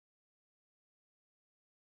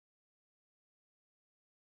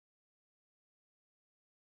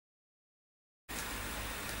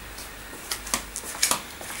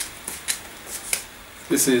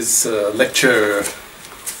This is lecture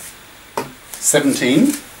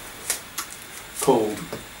 17 called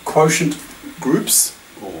Quotient Groups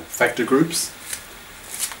or Factor Groups,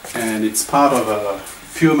 and it's part of a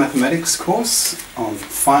pure mathematics course on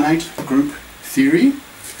finite group theory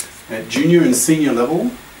at junior and senior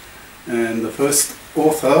level, and the first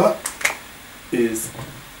author is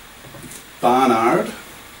Barnard.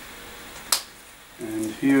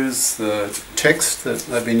 And here's the text that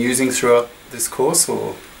I've been using throughout this course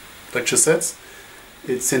or lecture sets.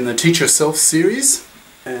 It's in the Teach Yourself series,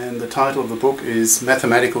 and the title of the book is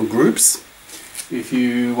Mathematical Groups. If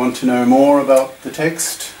you want to know more about the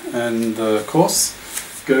text and the course,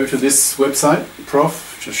 go to this website,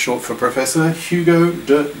 Prof, just short for Professor, Hugo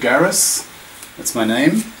deGaris, that's my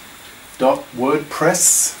name,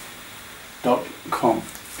 .wordpress.com.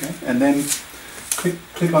 Okay? And then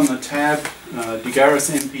click on the tab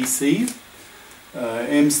deGarisMPC.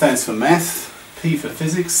 M stands for math, P for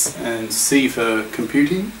physics, and C for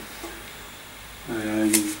computing.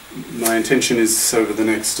 My intention is over the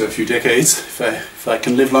next few decades, if I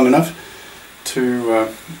can live long enough, to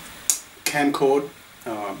camcord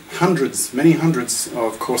many hundreds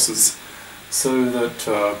of courses, so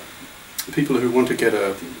that people who want to get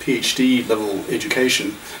a PhD level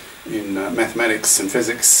education in mathematics and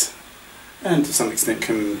physics, and to some extent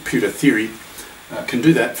computer theory, can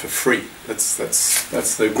do that for free. That's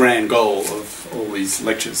the grand goal of all these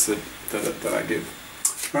lectures that I give.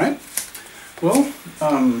 All right. Well,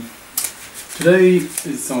 today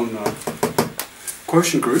is on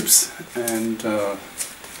quotient groups, and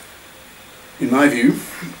in my view,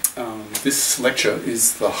 this lecture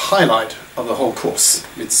is the highlight of the whole course.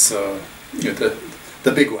 It's the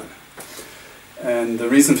big one. And the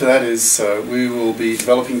reason for that is we will be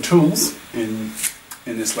developing tools in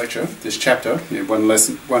this lecture, this chapter, one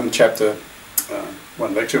lesson, one chapter,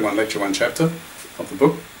 one lecture, one chapter of the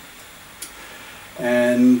book.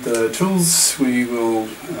 And the tools we will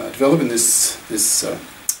develop in this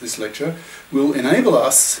lecture will enable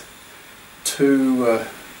us to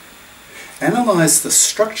analyze the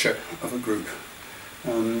structure of a group.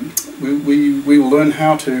 We will learn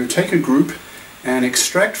how to take a group and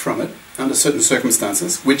extract from it under certain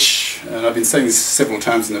circumstances, which, and I've been saying this several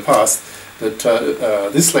times in the past, that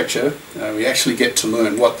this lecture we actually get to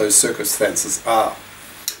learn what those circumstances are.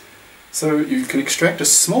 So you can extract a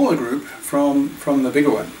smaller group from the bigger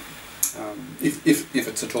one, if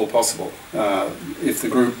it's at all possible. If the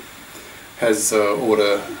group has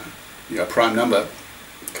order, a prime number,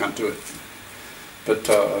 can't do it. But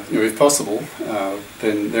if possible,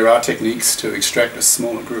 then there are techniques to extract a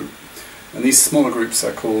smaller group. And these smaller groups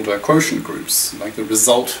are called quotient groups, like the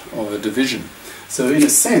result of a division. So in a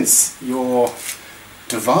sense, you're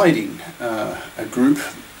dividing a group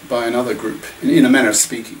by another group, in a manner of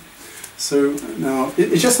speaking. So now,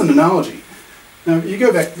 it's just an analogy. Now, you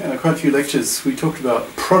go back quite a few lectures, we talked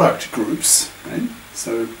about product groups, right?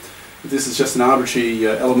 So if this is just an arbitrary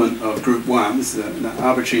element of group 1, this is an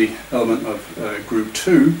arbitrary element of group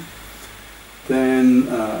 2, then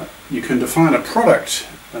you can define a product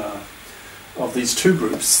of these two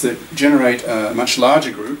groups that generate a much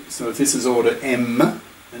larger group. So if this is order M and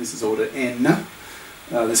this is order N,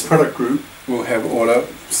 this product group will have order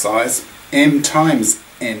size M times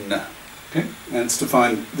N. Okay, and it's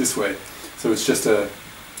defined this way. So it's just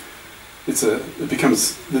this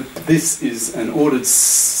is an ordered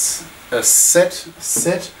set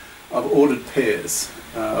of ordered pairs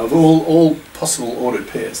of all possible ordered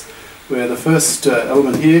pairs, where the first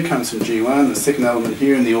element here comes from G1, the second element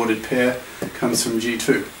here in the ordered pair comes from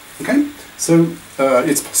G2. Okay, so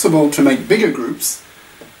it's possible to make bigger groups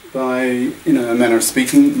by, in a manner of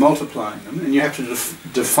speaking, multiplying them, and you have to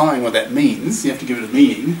define what that means. You have to give it a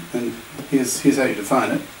meaning, and here's how you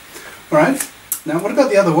define it. All right. Now, what about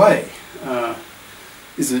the other way?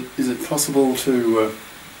 Is it possible to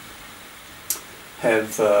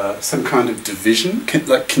have some kind of division?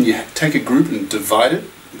 Can you take a group and divide it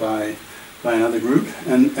by another group?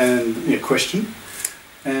 And question.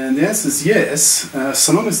 And the answer is yes,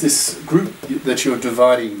 so long as this group that you're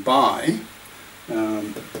dividing by,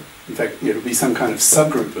 in fact, it'll be some kind of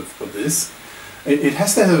subgroup of this, it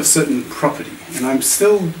has to have a certain property. And I'm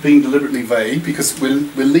still being deliberately vague because we're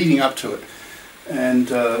leading up to it. And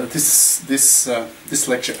this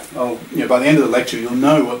lecture, by the end of the lecture, you'll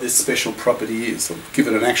know what this special property is. I'll give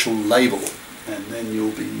it an actual label, and then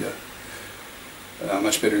you'll be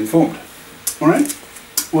much better informed. All right.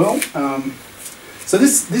 Well, so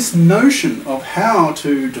this notion of how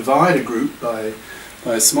to divide a group by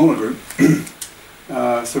a smaller group.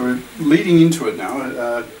 So we're leading into it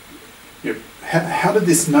now. How did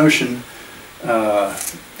this notion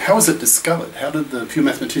how was it discovered? How did the pure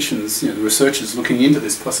mathematicians, the researchers looking into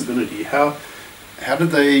this possibility, how did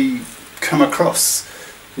they come across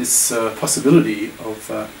this possibility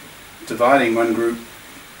of dividing one group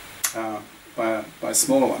by a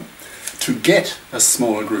smaller one to get a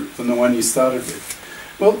smaller group than the one you started with?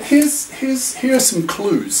 Well, here are some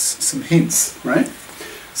clues, some hints, right?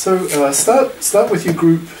 So start with your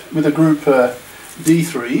group, with a group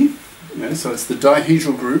D3. So it's the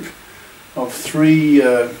dihedral group of 3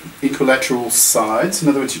 equilateral sides. In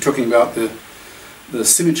other words, you're talking about the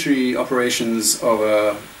symmetry operations of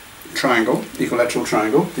a triangle, equilateral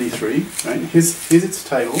triangle, D3. Right? Here's its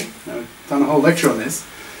table. I've done a whole lecture on this.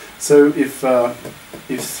 So if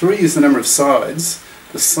 3 is the number of sides,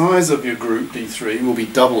 the size of your group D3 will be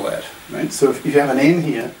double that. Right? So if you have an n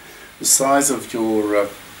here, the size of your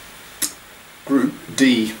group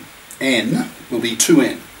Dn will be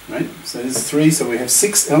 2n. Right? So there's 3, so we have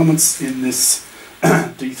 6 elements in this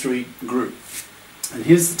D3 group. And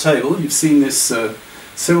here's the table. You've seen this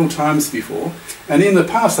several times before. And in the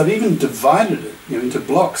past, I've even divided it into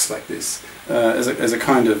blocks like this as a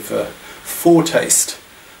kind of foretaste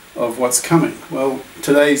of what's coming. Well,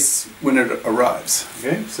 today's when it arrives.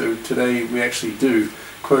 Okay, so today we actually do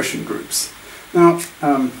quotient groups. Now,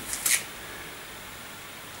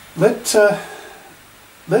 let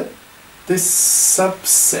this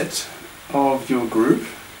subset of your group,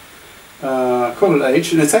 call it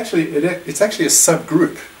H, and it's actually a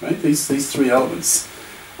subgroup, right? These 3 elements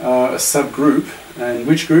are a subgroup, and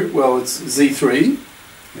which group? Well, it's Z3,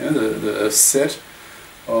 the set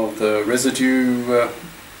of the residue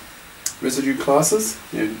classes.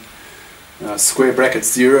 Square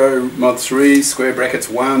brackets 0, mod 3, square brackets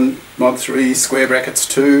 1, mod 3, square brackets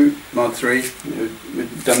 2, mod 3.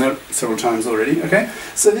 We've done that several times already. Okay,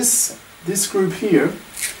 so this group here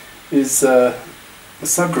is a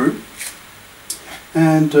subgroup,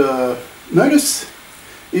 and notice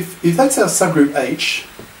if that's our subgroup H,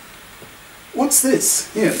 what's this?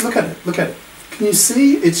 Yeah, look at it. Can you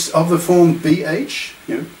see it's of the form BH?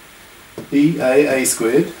 BA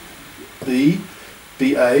squared, BA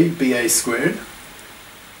squared.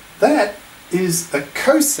 That is a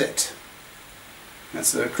coset.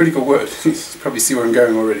 That's a critical word. You probably see where I'm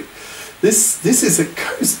going already. This is a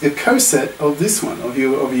coset of this one, of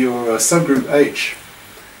your subgroup H.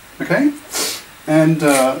 Okay, and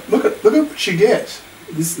look at what you get.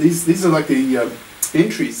 These are like the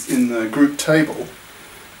entries in the group table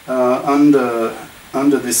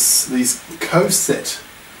under these coset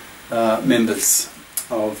members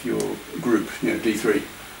of your group, D3,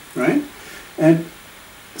 right? And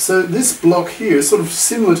so this block here is sort of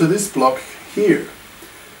similar to this block here.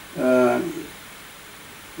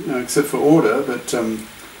 Except for order, but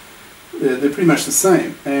they're pretty much the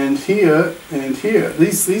same. And here,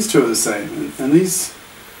 these 2 are the same. And these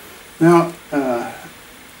now,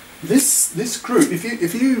 this group,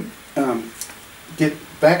 if you get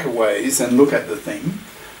back a ways and look at the thing,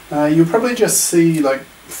 you'll probably just see like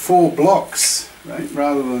 4 blocks, right,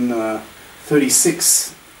 rather than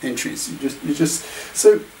 36 entries. You just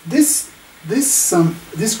so this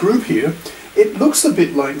group here. It looks a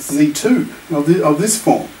bit like Z2 of this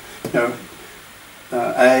form,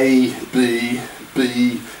 A, B,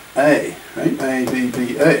 B, A, right? A, B,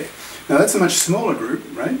 B, A. Now that's a much smaller group,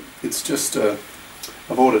 right? It's just of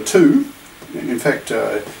order 2. In fact,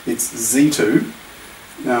 it's Z2.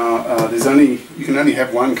 Now you can only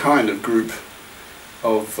have one kind of group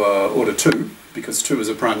of order 2 because 2 is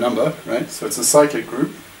a prime number, right? So it's a cyclic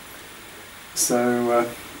group. So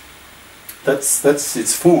that's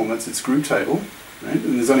its form, that's its group table, right?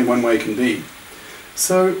 And there's only one way it can be.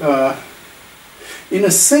 So, in a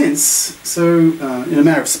sense, in a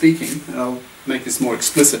manner of speaking, and I'll make this more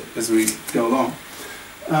explicit as we go along,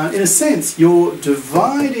 in a sense, you're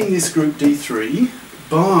dividing this group D3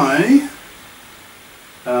 by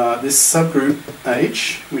this subgroup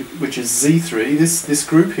H, which is Z3. This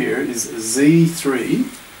group here is Z3,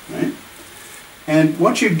 right? And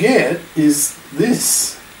what you get is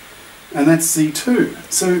this. And that's Z2.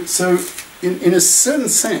 So in a certain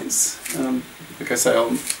sense, like I say,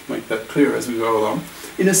 I'll make that clear as we go along.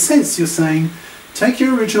 In a sense, you're saying, take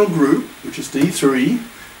your original group, which is D3,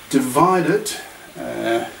 divide it,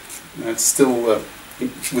 that's still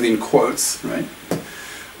within quotes, right,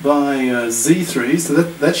 by Z3, so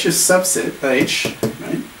that's your subset, H,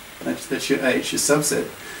 right, that's your H, your subset,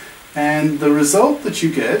 and the result that you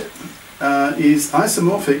get is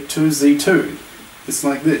isomorphic to Z2. It's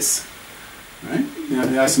like this. Right?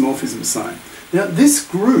 The isomorphism sign. Now this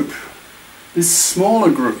group, this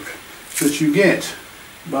smaller group that you get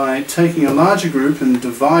by taking a larger group and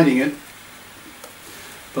dividing it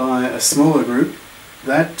by a smaller group,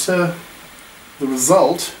 that the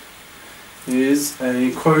result is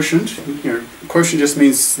a quotient. Quotient just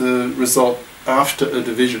means the result after a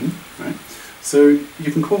division, right? So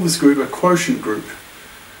you can call this group a quotient group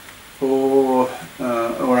or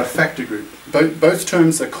a factor group. Both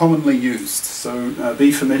terms are commonly used, so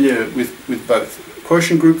be familiar with both.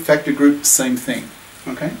 Quotient group, factor group, same thing.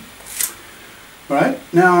 Okay. All right.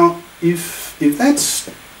 Now, if that's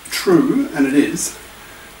true, and it is,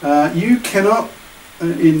 you cannot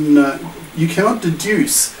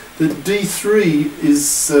deduce that D3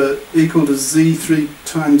 is equal to Z3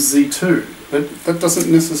 times Z2. That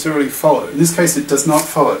doesn't necessarily follow. In this case, it does not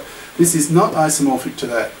follow. This is not isomorphic to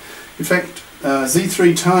that. In fact,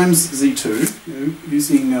 Z3 times Z2,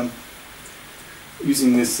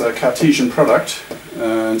 using this Cartesian product,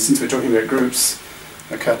 and since we're talking about groups,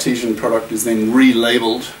 a Cartesian product is then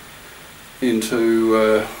relabeled into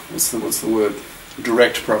what's the word?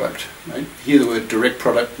 Direct product. Right? If you hear the word direct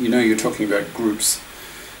product, you know you're talking about groups.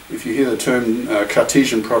 If you hear the term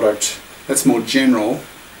Cartesian product, that's more general.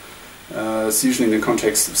 It's usually in the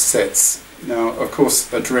context of sets. Now, of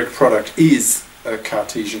course, a direct product is a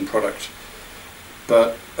Cartesian product,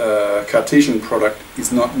 but a Cartesian product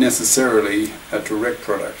is not necessarily a direct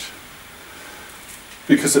product,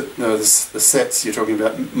 because the sets you're talking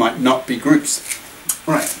about might not be groups.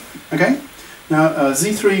 Right, okay? Now,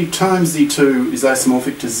 Z3 times Z2 is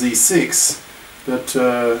isomorphic to Z6, but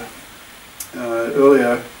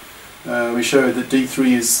earlier we showed that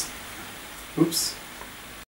D3 is, oops,